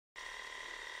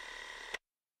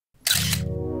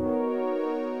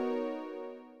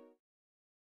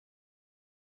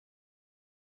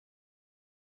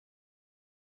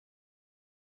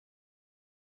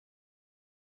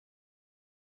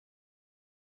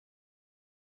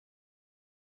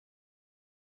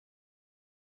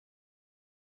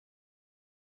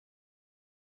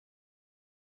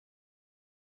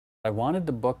I wanted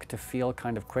the book to feel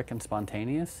kind of quick and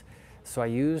spontaneous, so I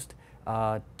used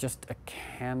just a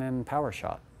Canon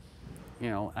PowerShot.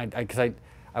 You know,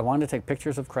 I wanted to take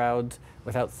pictures of crowds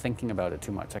without thinking about it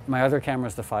too much. Like my other camera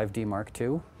is the 5D Mark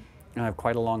II, and I have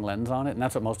quite a long lens on it, and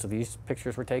that's what most of these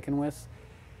pictures were taken with.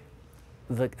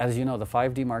 As you know, the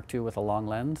 5D Mark II with a long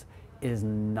lens is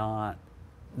not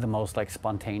the most like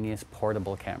spontaneous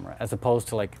portable camera, as opposed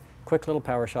to like quick little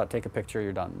power shot, take a picture,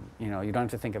 you're done. You know, you don't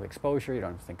have to think of exposure, you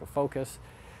don't have to think of focus.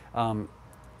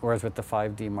 Whereas with the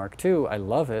 5D Mark II, I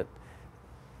love it,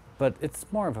 but it's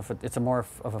more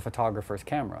of a photographer's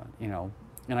camera, you know,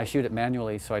 and I shoot it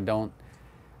manually, so I don't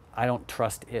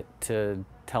trust it to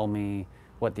tell me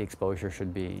what the exposure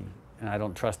should be, and I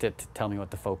don't trust it to tell me what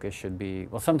the focus should be.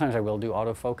 Well, sometimes I will do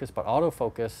autofocus, but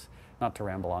autofocus, not to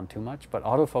ramble on too much, but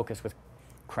autofocus with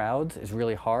crowds is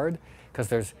really hard because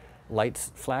there's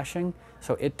lights flashing,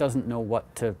 so it doesn't know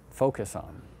what to focus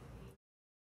on.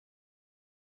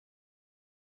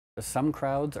 Some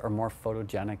crowds are more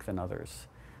photogenic than others.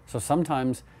 So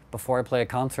sometimes before I play a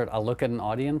concert, I'll look at an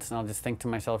audience and I'll just think to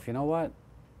myself, you know what?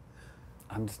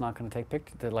 I'm just not going to take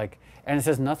pictures. And it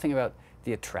says nothing about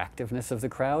the attractiveness of the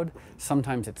crowd.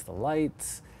 Sometimes it's the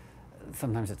lights,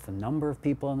 sometimes it's the number of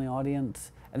people in the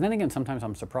audience. And then again, sometimes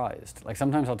I'm surprised. Like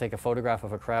sometimes I'll take a photograph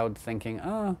of a crowd thinking,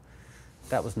 oh,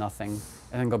 that was nothing,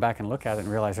 and then go back and look at it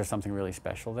and realize there's something really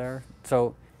special there.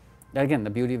 So again,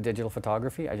 the beauty of digital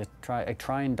photography, I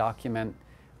try and document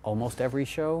almost every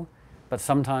show, but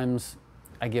sometimes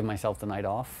I give myself the night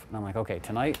off and I'm like, okay,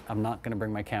 tonight I'm not going to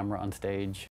bring my camera on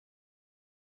stage.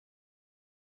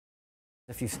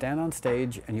 If you stand on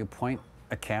stage and you point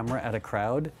a camera at a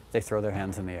crowd, they throw their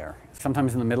hands in the air.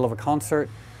 Sometimes in the middle of a concert,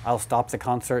 I'll stop the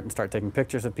concert and start taking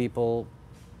pictures of people,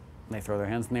 and they throw their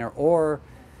hands in the air. Or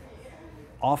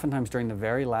oftentimes during the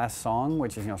very last song,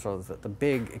 which is, you know, sort of the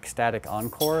big ecstatic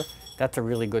encore, that's a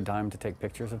really good time to take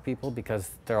pictures of people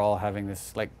because they're all having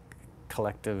this like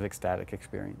collective ecstatic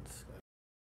experience.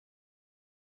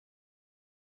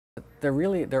 There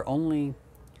are only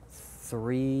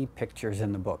 3 pictures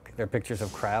in the book. They're pictures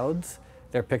of crowds,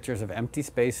 they're pictures of empty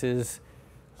spaces,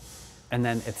 and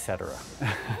then etc.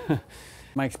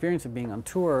 My experience of being on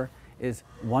tour is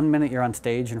 1 minute you're on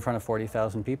stage in front of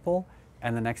 40,000 people,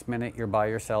 and the next minute you're by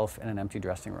yourself in an empty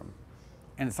dressing room.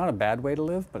 And it's not a bad way to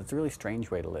live, but it's a really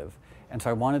strange way to live. And so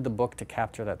I wanted the book to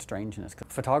capture that strangeness.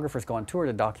 Photographers go on tour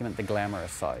to document the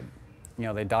glamorous side. You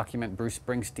know, they document Bruce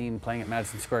Springsteen playing at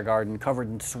Madison Square Garden, covered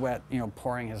in sweat, you know,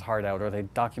 pouring his heart out. Or they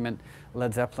document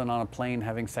Led Zeppelin on a plane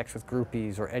having sex with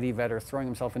groupies, or Eddie Vedder throwing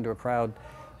himself into a crowd.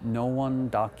 No one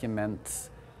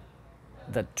documents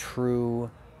the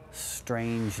true,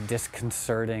 strange,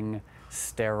 disconcerting,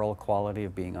 sterile quality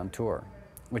of being on tour,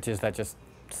 which is that just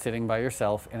sitting by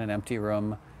yourself in an empty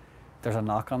room, there's a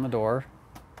knock on the door,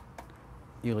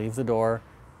 you leave the door,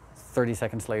 30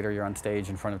 seconds later you're on stage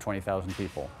in front of 20,000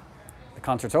 people. The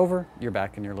concert's over, you're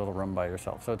back in your little room by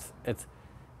yourself. So it's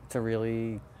a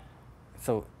really,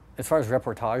 so as far as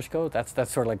reportage goes, that's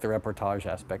sort of like the reportage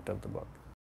aspect of the book.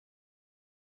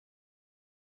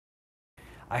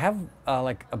 I have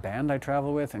like a band I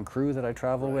travel with and crew that I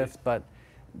travel with, but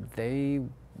they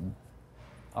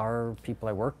are people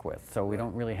I work with, so we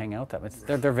don't really hang out that much.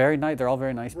 They're very nice. They're all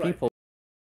very nice people.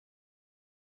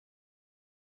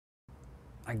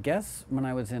 I guess when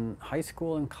I was in high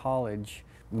school and college,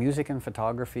 music and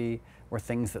photography were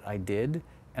things that I did,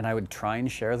 and I would try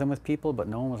and share them with people, but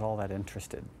no one was all that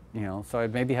interested. You know, so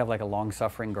I'd maybe have like a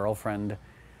long-suffering girlfriend,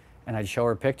 and I'd show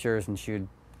her pictures, and she'd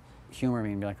humor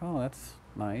me and be like, "Oh, that's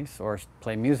nice," or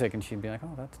play music, and she'd be like,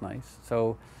 "Oh, that's nice."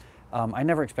 So I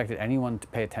never expected anyone to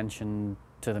pay attention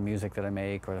to the music that I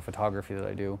make or the photography that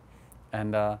I do.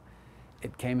 And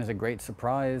it came as a great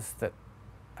surprise that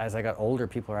as I got older,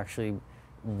 people are actually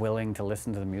willing to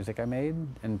listen to the music I made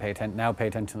and pay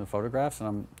attention to the photographs.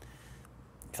 And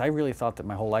because I really thought that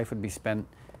my whole life would be spent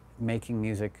making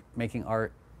music, making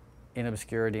art in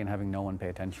obscurity and having no one pay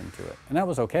attention to it. And that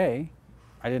was okay.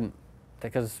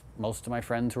 Because most of my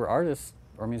friends who are artists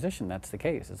or musicians, that's the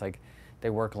case. It's like they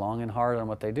work long and hard on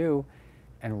what they do,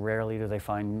 and rarely do they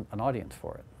find an audience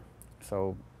for it.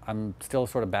 So I'm still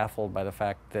sort of baffled by the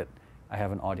fact that I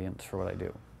have an audience for what I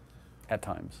do, at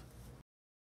times.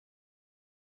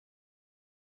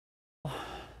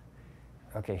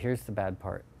 Okay, here's the bad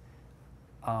part.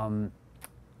 I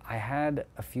had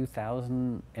a few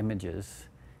thousand images,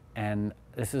 and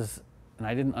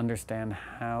I didn't understand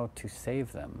how to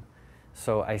save them.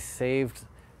 So I saved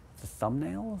the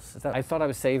thumbnails. I thought I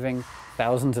was saving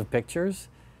thousands of pictures,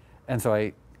 and so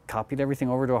I copied everything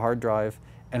over to a hard drive,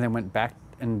 and then went back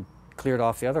and cleared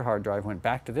off the other hard drive, went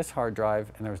back to this hard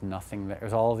drive, and there was nothing there.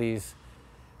 There's all these,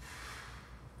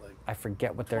 like I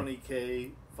forget what they're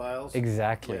 20K files.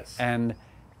 exactly. Yes. And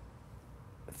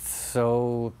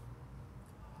so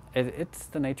it's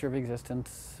the nature of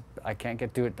existence. I can't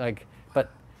get to it like,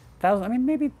 but thousands. I mean,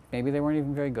 maybe they weren't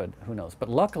even very good. Who knows? But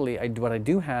luckily, what I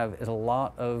do have is a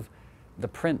lot of the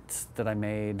prints that I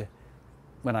made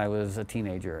when I was a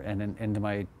teenager and into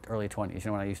my early 20s.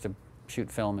 You know, when I used to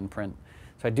shoot film and print.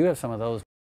 So I do have some of those.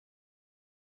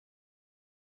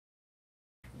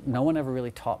 No one ever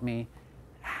really taught me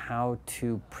how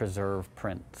to preserve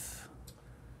prints.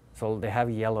 So they have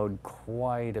yellowed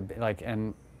quite a bit, like,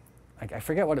 and I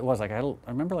forget what it was. Like I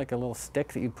remember like a little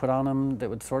stick that you'd put on them that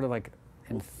would sort of like,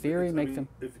 in theory, make them.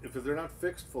 If they're not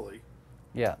fixed fully,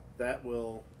 yeah,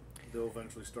 they'll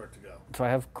eventually start to go. So I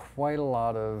have quite a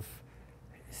lot of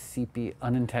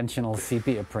unintentional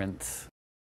sepia prints.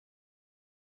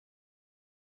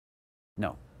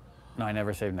 No, I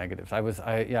never saved negatives. Because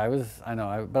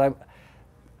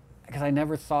I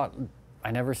never thought,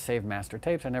 I never saved master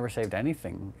tapes. I never saved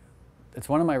anything. It's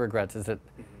one of my regrets is that,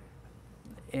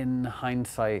 in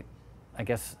hindsight, I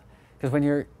guess, because when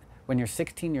you're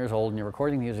 16 years old and you're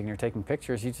recording music and you're taking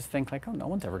pictures, you just think like, oh, no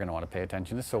one's ever going to want to pay attention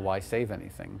to this, so why save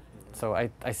anything? So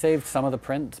I saved some of the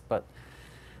prints, but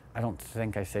I don't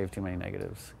think I saved too many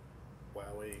negatives.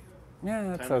 Wowee. Yeah,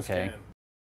 that's okay.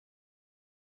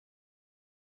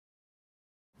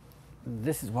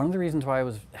 This is one of the reasons why I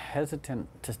was hesitant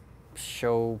to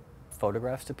show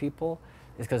photographs to people,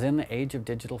 is because in the age of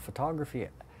digital photography,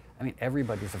 I mean,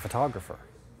 everybody's a photographer.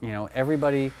 You know,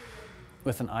 everybody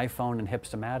with an iPhone and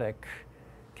Hipstamatic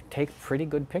can take pretty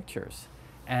good pictures.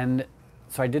 And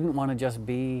so I didn't want to just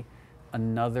be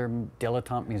another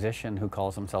dilettante musician who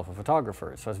calls himself a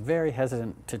photographer. So I was very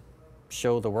hesitant to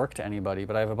show the work to anybody,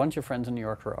 but I have a bunch of friends in New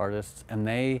York who are artists, and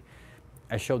I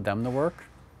showed them the work,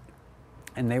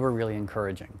 and they were really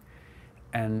encouraging.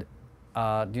 And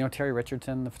do you know Terry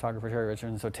Richardson, the photographer Terry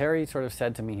Richardson? So Terry sort of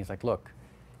said to me, he's like, look,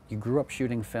 you grew up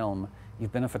shooting film,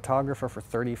 you've been a photographer for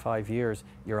 35 years,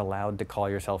 you're allowed to call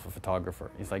yourself a photographer.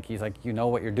 He's like, you know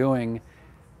what you're doing.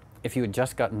 If you had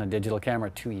just gotten a digital camera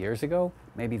 2 years ago,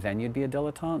 maybe then you'd be a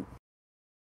dilettante.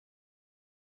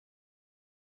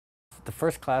 The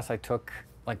first class I took,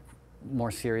 like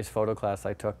more serious photo class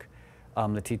I took,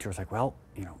 the teacher was like, well,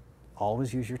 you know,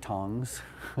 always use your tongs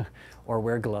or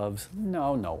wear gloves.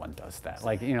 No one does that.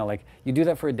 Like, you know, like you do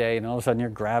that for a day and all of a sudden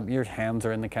your hands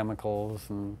are in the chemicals.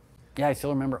 And yeah, I still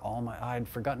remember I'd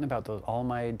forgotten about all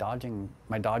my dodging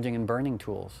and burning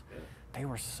tools. Yeah. They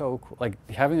were so cool.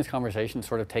 Like having this conversation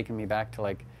sort of taken me back to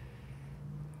like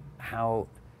how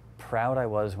proud I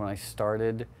was when I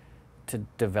started to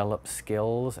develop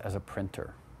skills as a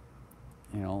printer.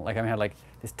 You know, like I had like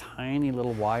this tiny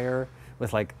little wire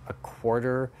with like a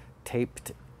quarter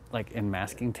taped like in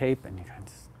masking tape, and you kind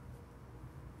of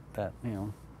that, you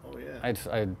know. Oh yeah.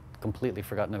 I'd completely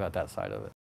forgotten about that side of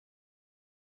it.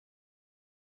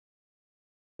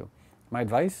 My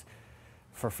advice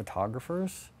for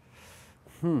photographers,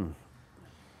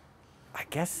 I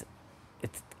guess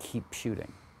it's keep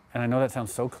shooting. And I know that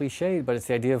sounds so cliched, but it's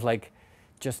the idea of like,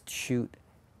 just shoot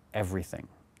everything.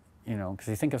 You know, because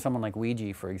you think of someone like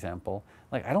Ouija, for example.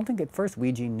 Like, I don't think at first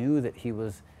Ouija knew that he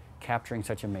was capturing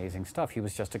such amazing stuff. He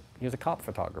was a cop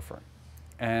photographer.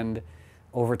 And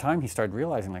over time, he started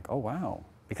realizing like, oh wow,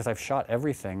 because I've shot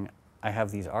everything, I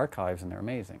have these archives and they're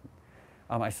amazing.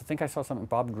 I think I saw something,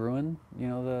 Bob Gruen, you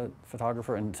know, the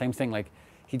photographer, and same thing, like,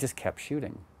 he just kept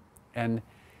shooting. And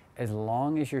as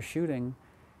long as you're shooting,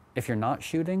 if you're not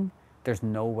shooting, there's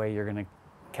no way you're gonna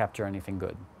capture anything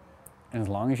good. And as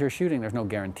long as you're shooting, there's no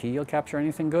guarantee you'll capture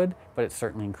anything good, but it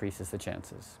certainly increases the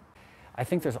chances. I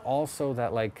think there's also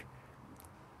that, like,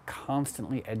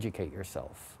 constantly educate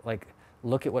yourself. Like,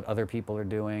 look at what other people are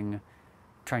doing,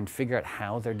 try and figure out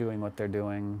how they're doing what they're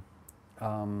doing.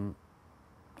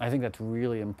 I think that's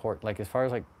really important, like as far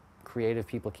as like creative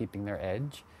people keeping their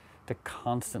edge, to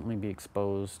constantly be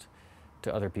exposed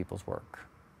to other people's work.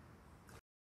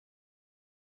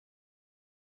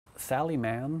 Sally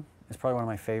Mann is probably one of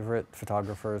my favorite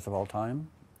photographers of all time.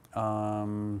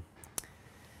 And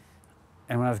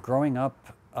when I was growing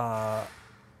up, I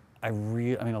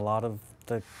mean, a lot of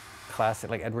the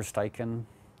classic, like Edward Steichen,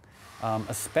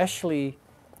 especially,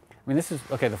 I mean, this is,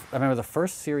 okay, I remember the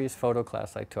first serious photo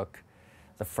class I took,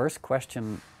 the first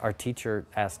question our teacher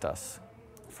asked us,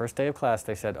 first day of class,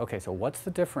 they said, okay, so what's the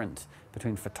difference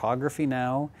between photography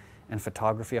now and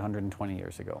photography 120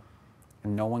 years ago?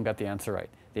 And no one got the answer right.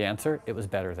 The answer, it was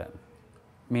better then.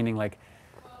 Meaning like,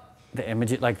 the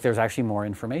image, like there's actually more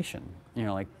information. You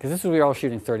know, like, because this was, we were all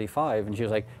shooting 35, and she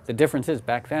was like, the difference is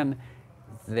back then,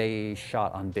 they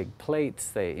shot on big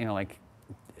plates, you know, like,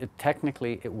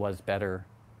 technically it was better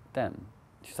then.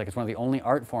 She's like, it's one of the only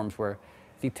art forms where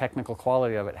the technical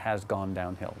quality of it has gone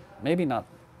downhill. Maybe not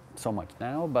so much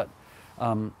now, but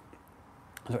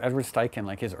so Edward Steichen,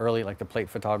 like his early, like the plate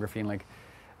photography, and like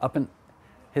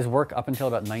his work up until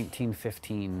about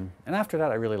 1915, and after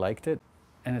that I really liked it.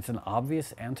 And it's an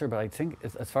obvious answer, but I think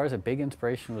as far as a big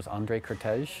inspiration was André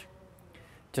Cortège,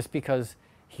 just because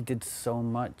he did so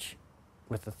much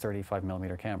with the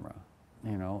 35mm camera,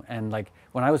 you know. And like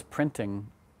when I was printing,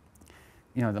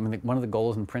 you know, I mean, one of the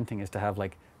goals in printing is to have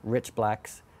like rich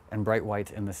blacks and bright whites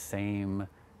in the same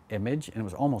image, and it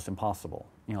was almost impossible.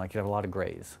 You know, like you have a lot of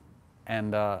grays.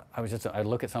 And I'd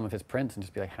look at some of his prints and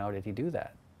just be like, how did he do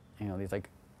that? You know, these like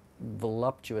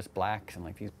voluptuous blacks and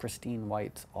like these pristine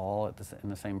whites all in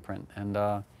the same print. And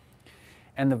the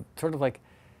sort of like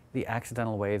the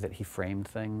accidental way that he framed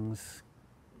things,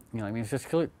 you know, I mean, it's just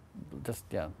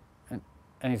yeah.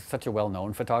 And he's such a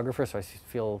well-known photographer, so I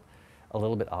feel a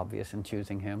little bit obvious in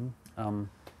choosing him.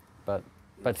 But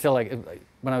still, like,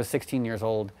 when I was 16 years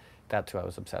old, that's who I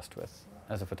was obsessed with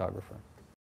as a photographer.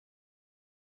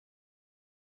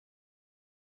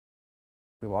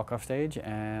 We walk off stage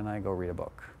and I go read a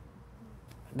book.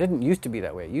 It didn't used to be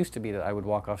that way. It used to be that I would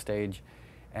walk off stage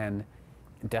and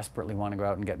desperately want to go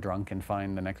out and get drunk and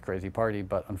find the next crazy party,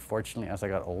 but unfortunately, as I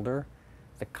got older,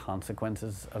 the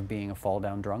consequences of being a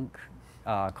fall-down drunk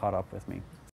caught up with me.